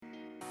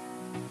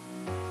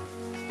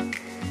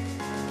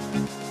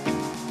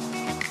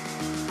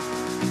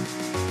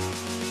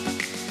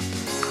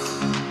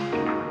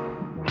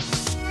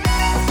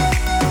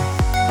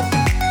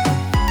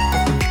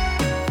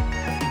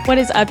What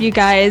is up, you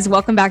guys?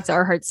 Welcome back to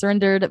Our Hearts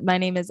Surrendered. My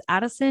name is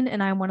Addison,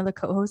 and I'm one of the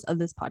co-hosts of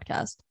this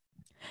podcast.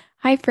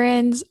 Hi,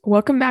 friends.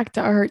 Welcome back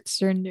to Our Hearts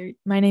Surrendered.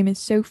 My name is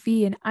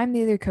Sophie, and I'm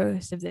the other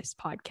co-host of this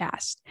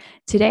podcast.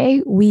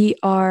 Today, we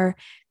are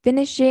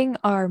finishing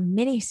our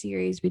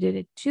mini-series. We did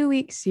a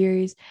 2-week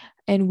series,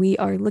 and we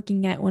are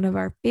looking at one of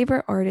our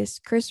favorite artists,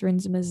 Chris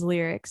Rinsma's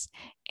lyrics,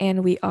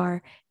 and we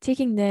are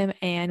taking them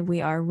and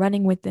we are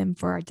running with them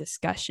for our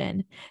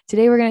discussion.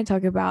 Today, we're going to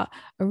talk about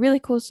a really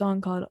cool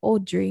song called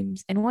Old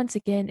Dreams. And once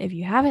again, if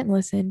you haven't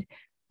listened,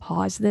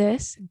 pause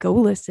this, go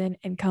listen,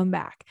 and come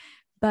back.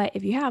 But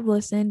if you have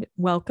listened,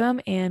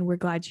 welcome, and we're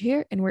glad you're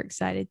here, and we're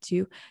excited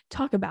to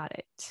talk about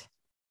it.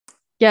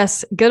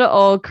 Yes, good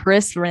old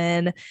Chris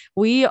Rin.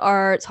 We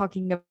are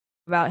talking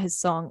about his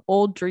song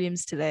Old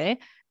Dreams today.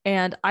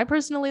 And I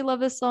personally love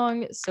this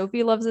song.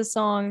 Sophie loves this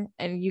song.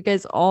 And you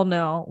guys all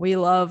know we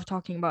love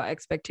talking about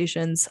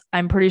expectations.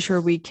 I'm pretty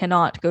sure we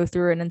cannot go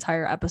through an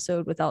entire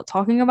episode without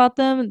talking about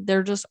them.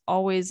 They're just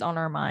always on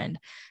our mind.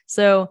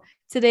 So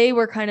today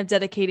we're kind of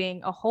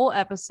dedicating a whole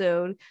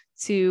episode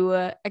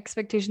to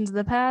expectations of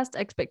the past,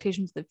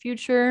 expectations of the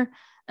future,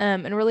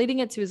 and relating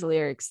it to his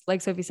lyrics. Like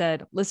Sophie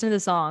said, listen to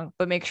the song,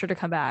 but make sure to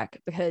come back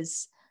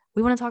because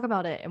we want to talk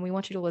about it and we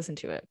want you to listen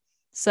to it.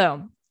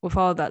 So with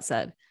all of that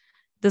said,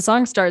 the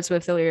song starts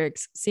with the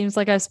lyrics, "Seems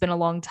like I've spent a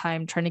long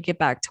time trying to get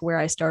back to where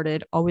I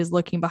started, always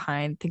looking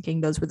behind, thinking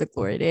those were the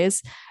glory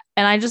days."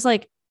 And I just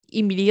like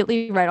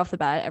immediately right off the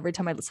bat, every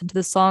time I listen to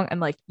this song, I'm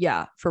like,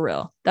 yeah, for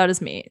real. That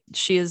is me.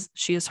 She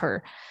is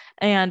her.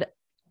 And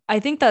I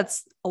think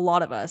that's a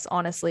lot of us,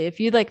 honestly. If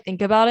you like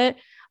think about it,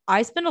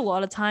 I spend a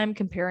lot of time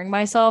comparing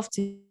myself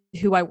to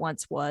who I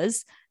once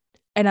was.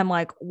 And I'm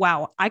like,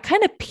 wow, I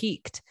kind of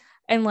peaked.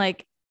 And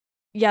like,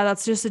 yeah,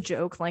 that's just a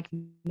joke, like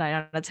 9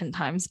 out of 10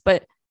 times.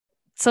 But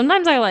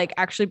sometimes I like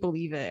actually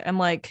believe it. I'm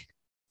like,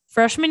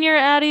 freshman year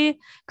Addie.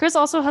 Chris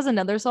also has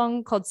another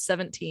song called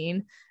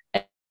 17.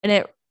 And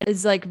it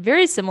is like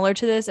very similar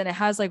to this. And it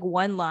has like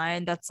one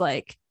line that's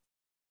like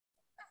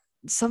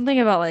something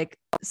about like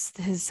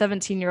his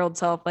 17-year-old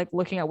self, like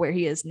looking at where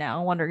he is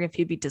now, wondering if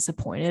he'd be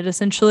disappointed,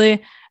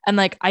 essentially. And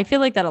like, I feel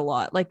like that a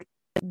lot. Like,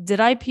 did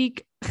I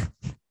peak?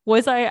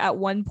 Was I at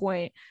one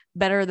point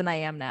better than I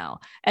am now?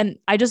 And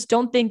I just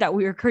don't think that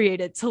we were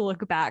created to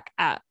look back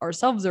at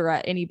ourselves or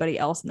at anybody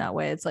else in that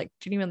way. It's like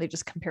genuinely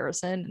just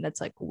comparison. And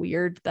it's like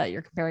weird that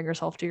you're comparing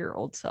yourself to your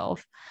old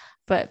self.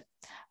 But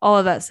all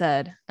of that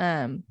said,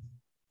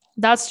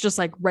 that's just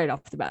like right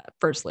off the bat,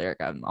 first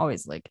lyric, I'm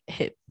always like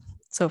hit.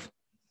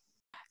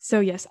 So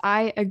yes,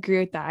 I agree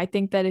with that. I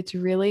think that it's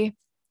really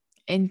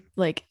in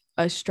like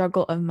a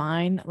struggle of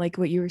mine, like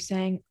what you were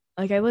saying.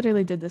 Like I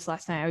literally did this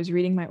last night. I was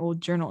reading my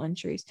old journal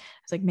entries. I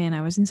was like, man,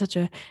 I was in such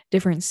a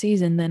different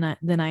season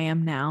than I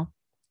am now.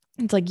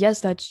 It's like,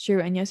 yes, that's true.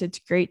 And yes, it's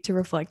great to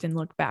reflect and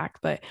look back,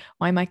 but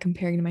why am I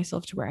comparing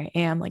myself to where I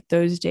am? Like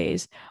those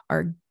days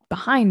are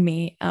behind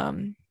me.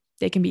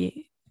 They can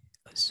be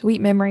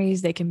sweet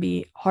memories, they can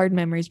be hard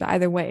memories, but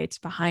either way, it's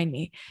behind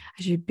me.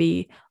 I should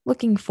be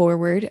looking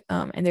forward,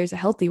 and there's a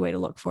healthy way to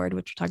look forward,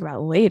 which we'll talk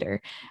about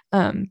later.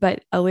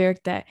 But a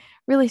lyric that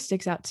really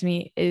sticks out to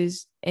me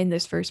is in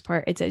this first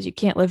part. It says, "You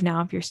can't live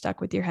now if you're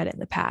stuck with your head in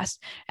the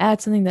past." And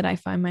that's something that I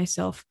find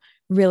myself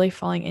really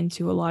falling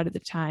into a lot of the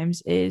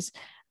times is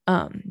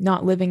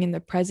not living in the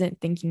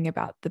present, thinking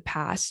about the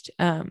past.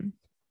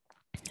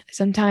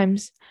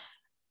 Sometimes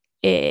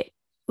it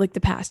like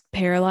the past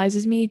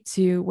paralyzes me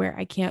to where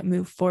I can't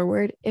move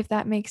forward, if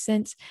that makes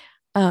sense.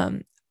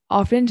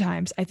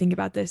 Oftentimes I think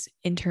about this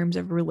in terms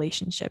of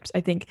relationships.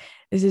 I think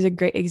this is a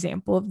great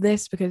example of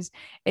this because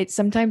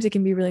sometimes it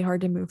can be really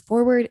hard to move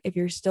forward if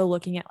you're still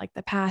looking at like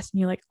the past and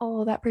you're like,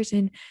 oh, that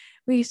person,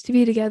 we used to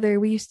be together.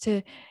 We used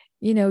to,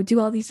 do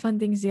all these fun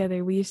things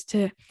together. We used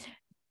to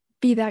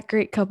be that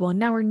great couple and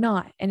now we're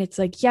not. And it's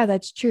like, yeah,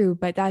 that's true,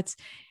 but that's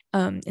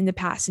in the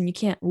past, and you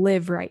can't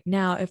live right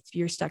now if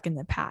you're stuck in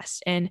the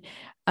past. And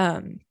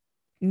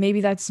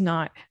maybe that's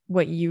not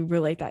what you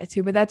relate that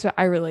to, but that's what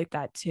I relate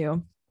that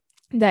to,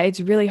 that it's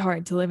really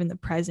hard to live in the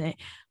present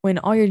when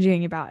all you're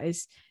doing about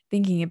is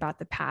thinking about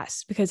the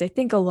past. Because I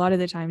think a lot of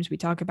the times we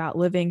talk about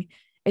living,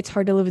 it's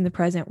hard to live in the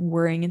present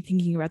worrying and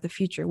thinking about the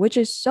future, which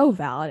is so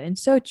valid and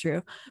so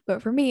true.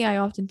 But for me, I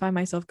often find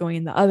myself going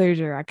in the other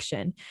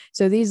direction.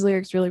 So these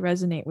lyrics really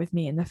resonate with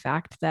me in the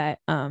fact that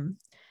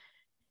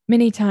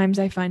many times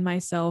I find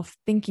myself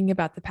thinking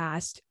about the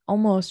past,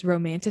 almost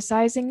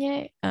romanticizing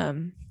it,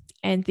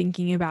 and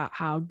thinking about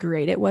how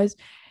great it was.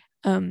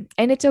 And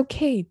it's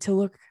okay to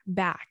look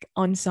back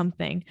on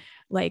something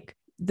like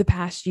the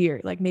past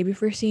year, like maybe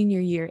for senior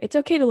year, it's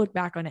okay to look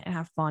back on it and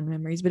have fond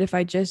memories. But if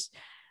I just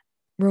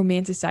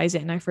romanticize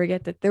it and I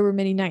forget that there were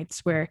many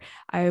nights where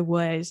I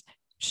was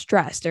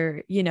stressed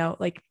or,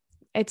 like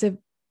it's a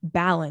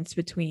balance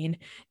between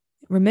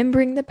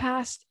remembering the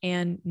past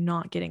and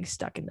not getting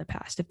stuck in the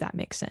past, if that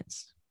makes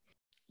sense.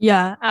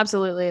 Yeah,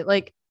 absolutely.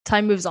 Like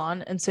time moves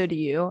on and so do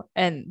you.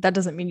 And that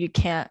doesn't mean you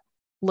can't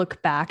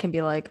look back and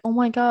be like, oh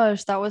my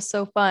gosh, that was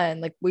so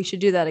fun. Like we should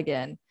do that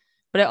again.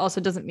 But it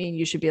also doesn't mean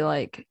you should be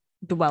like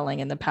dwelling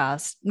in the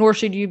past, nor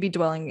should you be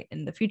dwelling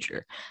in the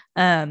future.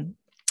 And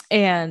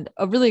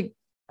a really,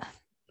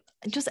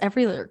 just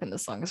every lyric in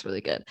this song is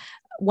really good.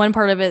 One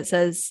part of it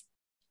says,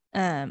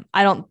 I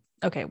don't,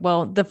 okay,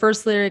 well, the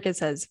first lyric, it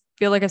says,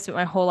 feel like I've spent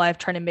my whole life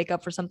trying to make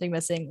up for something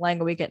missing, lying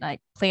awake at night,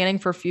 planning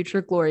for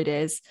future glory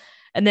days.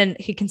 And then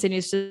he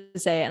continues to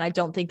say, and I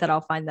don't think that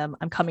I'll find them.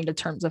 I'm coming to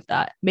terms with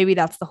that. Maybe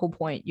that's the whole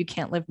point. You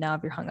can't live now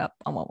if you're hung up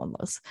on what one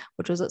was,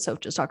 which was what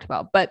Soph just talked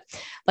about. But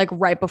like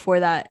right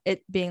before that,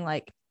 it being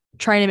like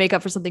trying to make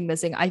up for something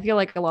missing. I feel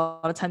like a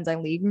lot of times I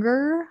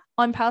linger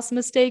on past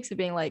mistakes of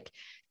being like,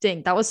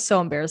 dang, that was so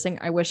embarrassing.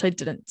 I wish I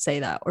didn't say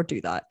that or do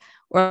that.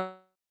 Or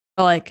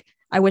like,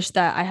 I wish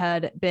that I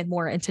had been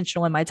more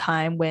intentional in my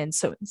time when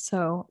so and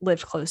so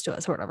lived close to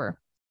us or whatever.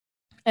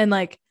 And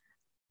like,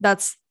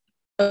 that's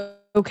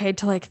okay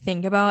to like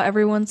think about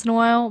every once in a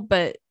while.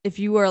 But if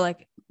you are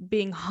like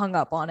being hung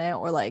up on it,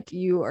 or like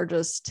you are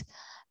just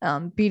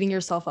beating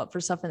yourself up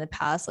for stuff in the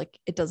past, like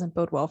it doesn't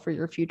bode well for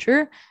your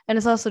future. And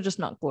it's also just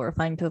not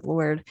glorifying to the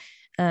Lord.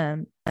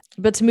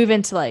 But to move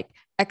into like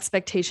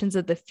expectations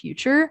of the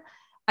future,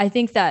 I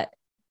think that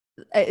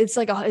it's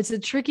like it's a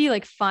tricky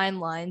like fine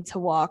line to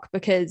walk,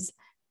 because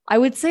I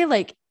would say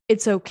like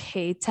it's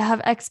okay to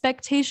have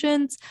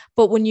expectations,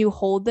 but when you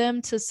hold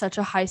them to such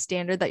a high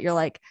standard that you're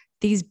like,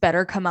 these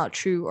better come out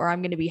true or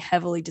I'm going to be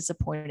heavily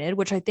disappointed,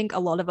 which I think a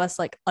lot of us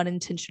like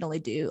unintentionally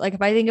do. Like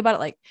if I think about it,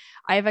 like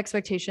I have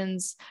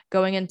expectations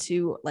going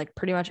into like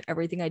pretty much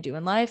everything I do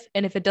in life.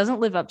 And if it doesn't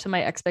live up to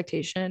my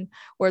expectation,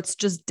 or it's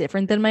just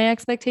different than my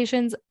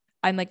expectations,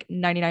 I'm like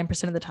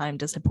 99% of the time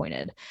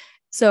disappointed.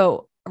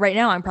 So right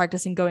now I'm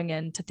practicing going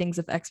into things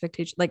of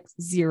expectation, like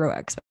zero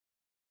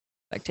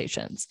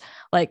expectations.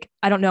 Like,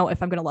 I don't know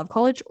if I'm going to love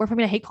college or if I'm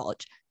going to hate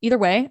college. Either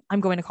way,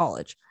 I'm going to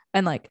college.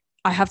 And like,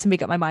 I have to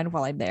make up my mind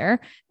while I'm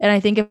there. And I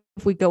think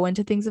if we go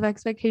into things of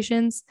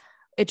expectations,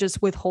 it just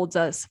withholds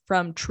us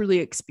from truly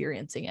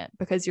experiencing it,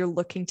 because you're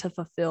looking to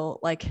fulfill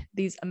like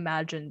these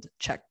imagined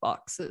check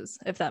boxes,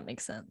 if that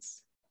makes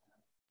sense.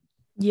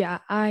 Yeah,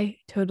 I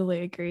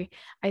totally agree.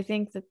 I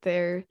think that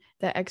the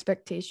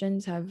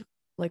expectations have,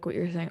 like what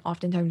you're saying,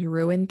 oftentimes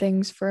ruin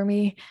things for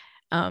me.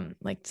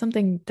 Like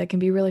something that can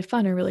be really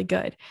fun or really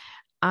good.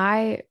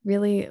 I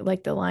really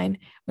like the line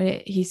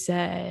when he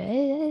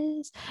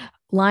says,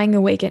 lying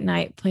awake at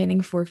night,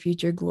 planning for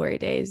future glory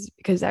days,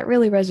 because that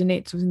really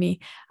resonates with me.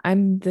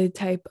 I'm the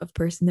type of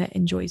person that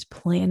enjoys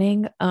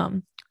planning,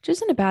 which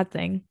isn't a bad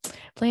thing.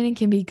 Planning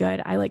can be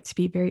good. I like to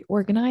be very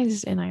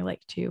organized and I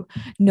like to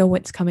know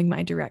what's coming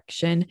my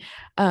direction.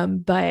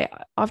 But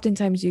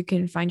oftentimes you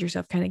can find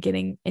yourself kind of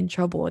getting in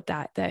trouble with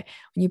that when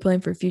you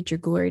plan for future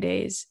glory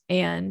days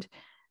and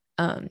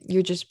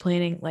you're just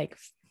planning, like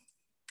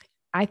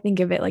I think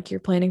of it like you're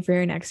planning for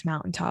your next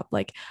mountaintop.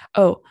 Like,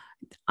 oh,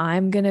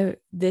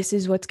 this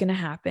is what's going to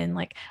happen.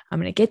 Like, I'm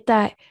going to get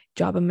that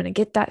job. I'm going to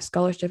get that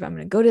scholarship. I'm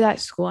going to go to that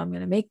school. I'm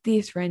going to make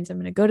these friends. I'm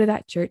going to go to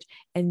that church.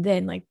 And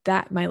then, like,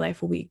 that, my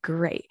life will be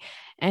great.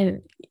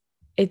 And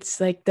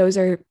it's like, those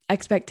are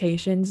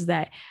expectations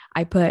that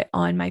I put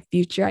on my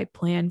future. I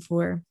plan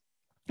for,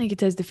 like it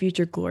says, the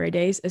future glory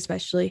days,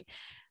 especially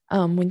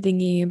when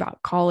thinking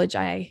about college.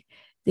 I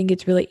think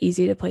it's really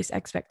easy to place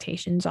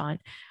expectations on,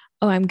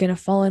 oh, I'm going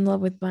to fall in love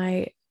with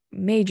my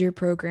major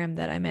program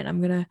that I'm in.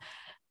 I'm going to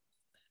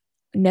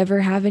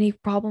never have any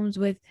problems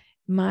with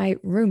my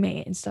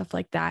roommate and stuff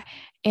like that.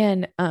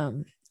 And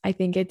I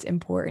think it's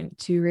important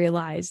to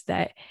realize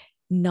that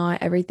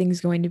not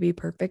everything's going to be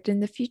perfect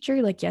in the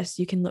future. Like, yes,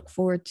 you can look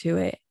forward to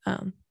it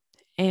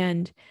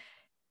and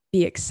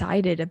be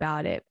excited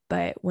about it.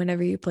 But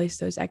whenever you place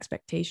those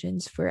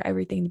expectations for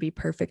everything to be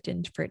perfect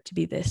and for it to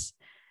be this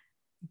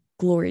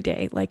glory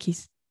day,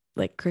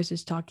 like Chris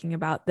is talking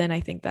about, then I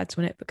think that's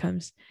when it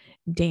becomes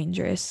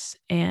dangerous,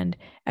 and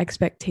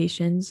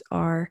expectations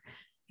are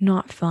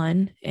not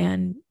fun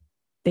and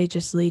they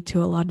just lead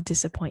to a lot of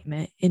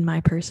disappointment in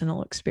my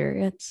personal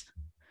experience.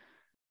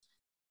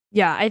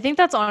 Yeah, I think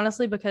that's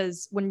honestly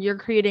because when you're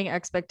creating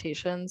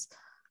expectations,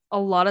 a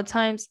lot of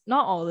times,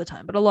 not all the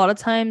time, but a lot of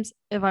times,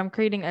 if I'm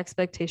creating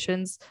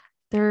expectations,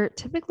 they're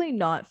typically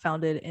not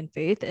founded in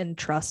faith and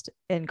trust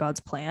in God's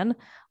plan.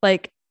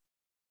 Like,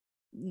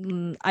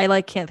 I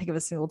like can't think of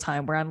a single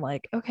time where I'm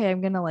like, okay, I'm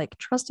gonna like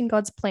trust in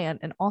God's plan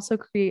and also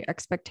create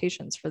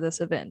expectations for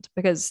this event,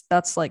 because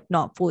that's like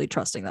not fully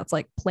trusting. That's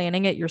like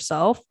planning it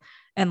yourself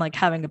and like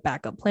having a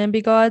backup plan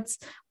be God's,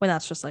 when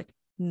that's just like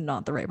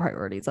not the right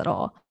priorities at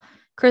all.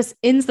 Chris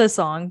ends the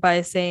song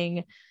by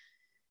saying,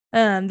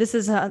 this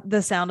is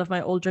the sound of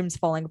my old dreams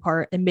falling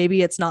apart, and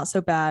maybe it's not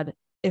so bad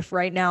if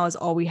right now is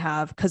all we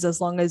have, because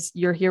as long as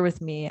you're here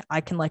with me,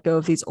 I can let go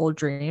of these old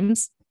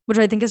dreams, which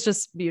I think is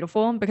just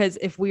beautiful, because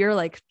if we are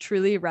like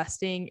truly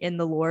resting in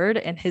the Lord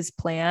and his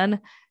plan,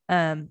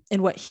 and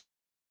what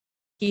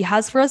he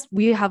has for us,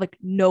 we have like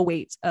no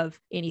weight of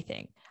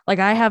anything. Like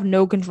I have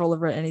no control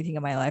over anything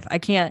in my life. I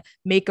can't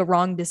make a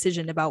wrong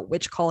decision about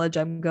which college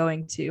I'm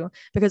going to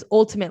because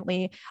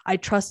ultimately I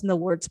trust in the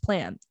Lord's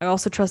plan. I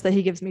also trust that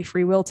he gives me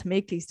free will to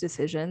make these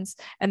decisions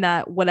and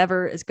that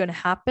whatever is going to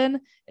happen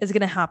is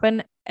going to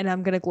happen and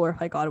I'm going to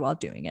glorify God while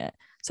doing it.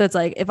 So it's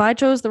like if I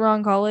chose the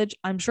wrong college,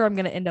 I'm sure I'm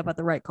going to end up at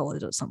the right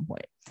college at some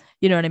point.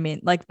 You know what I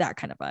mean? Like that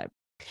kind of vibe.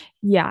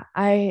 Yeah,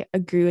 I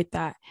agree with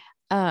that.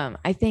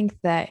 I think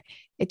that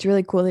it's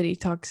really cool that he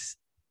talks,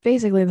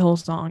 basically the whole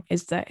song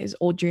is that his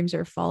old dreams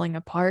are falling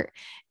apart.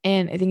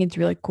 And I think it's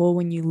really cool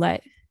when you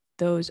let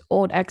those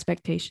old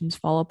expectations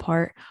fall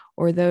apart,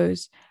 or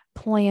those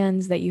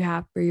plans that you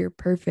have for your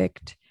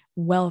perfect,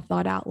 well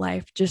thought out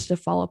life just to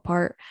fall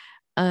apart.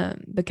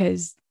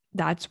 Because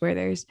that's where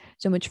there's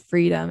so much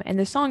freedom. And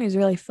the song is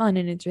really fun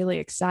and it's really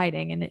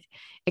exciting. And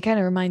it kind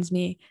of reminds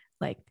me,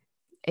 like,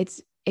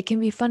 it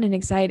can be fun and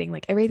exciting.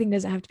 Like everything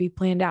doesn't have to be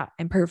planned out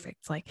and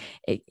perfect. Like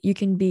you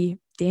can be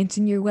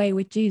dancing your way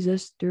with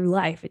Jesus through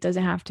life. It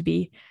doesn't have to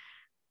be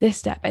this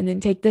step and then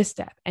take this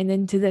step and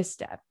then to this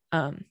step.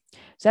 So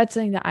that's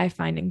something that I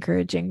find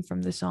encouraging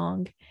from the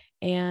song.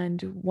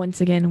 And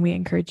once again, we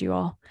encourage you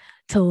all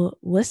to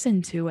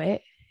listen to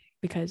it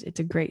because it's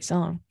a great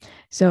song.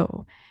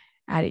 So,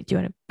 Addie, do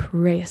you want to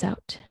pray us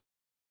out?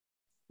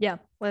 Yeah,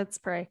 let's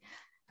pray.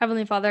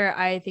 Heavenly Father,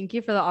 I thank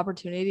you for the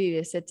opportunity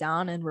to sit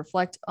down and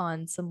reflect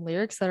on some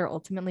lyrics that are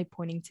ultimately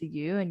pointing to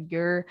you and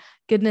your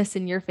goodness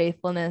and your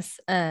faithfulness.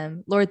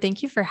 Lord,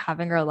 thank you for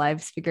having our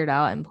lives figured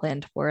out and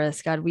planned for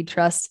us. God, we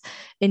trust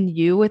in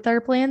you with our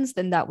plans,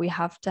 and that we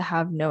have to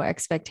have no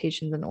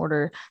expectations in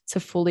order to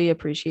fully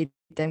appreciate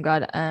them.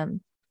 God,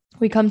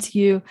 we come to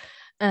you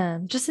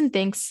just in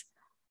thanks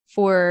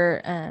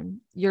for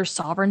your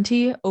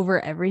sovereignty over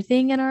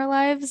everything in our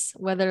lives,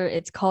 whether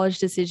it's college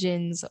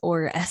decisions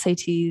or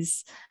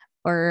SATs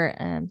or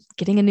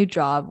getting a new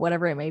job,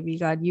 whatever it may be.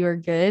 God, you are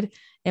good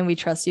and we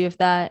trust you with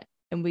that.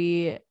 And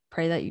we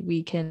pray that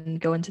we can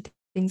go into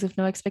things with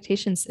no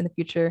expectations in the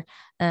future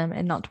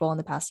and not dwell on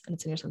the past. And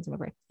it's in your son's name I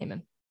pray.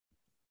 Amen.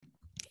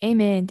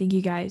 Amen. Thank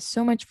you guys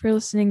so much for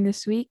listening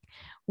this week.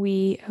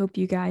 We hope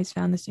you guys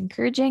found this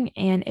encouraging.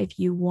 And if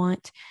you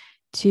want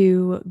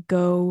to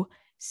go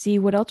see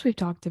what else we've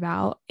talked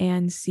about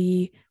and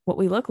see what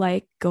we look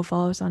like, go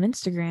follow us on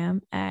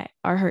Instagram at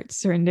Our Hearts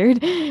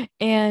Surrendered.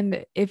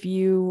 And if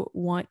you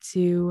want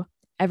to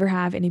ever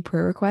have any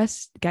prayer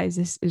requests, guys,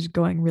 this is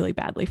going really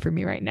badly for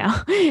me right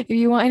now. If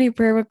you want any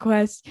prayer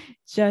requests,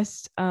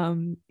 just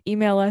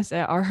email us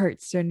at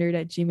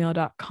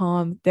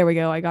ourheartsurrendered@gmail.com. There we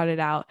go. I got it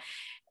out.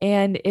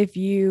 And if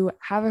you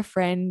have a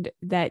friend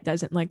that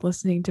doesn't like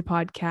listening to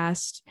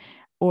podcasts,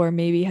 or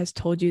maybe has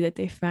told you that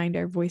they find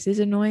our voices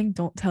annoying,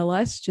 don't tell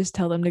us. Just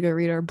tell them to go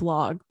read our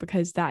blog,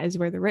 because that is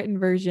where the written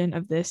version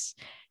of this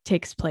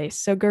takes place.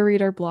 So go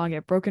read our blog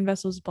at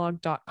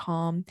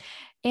brokenvesselsblog.com.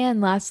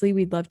 And lastly,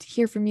 we'd love to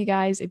hear from you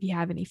guys. If you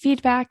have any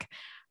feedback,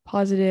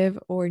 positive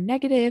or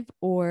negative,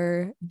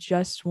 or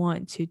just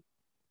want to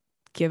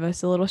give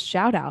us a little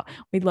shout out,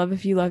 we'd love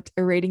if you left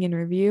a rating and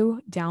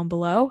review down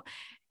below.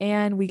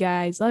 And we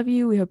guys love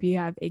you. We hope you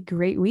have a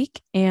great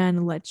week,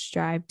 and let's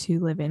strive to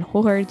live in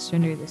wholehearted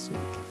surrender this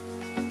week.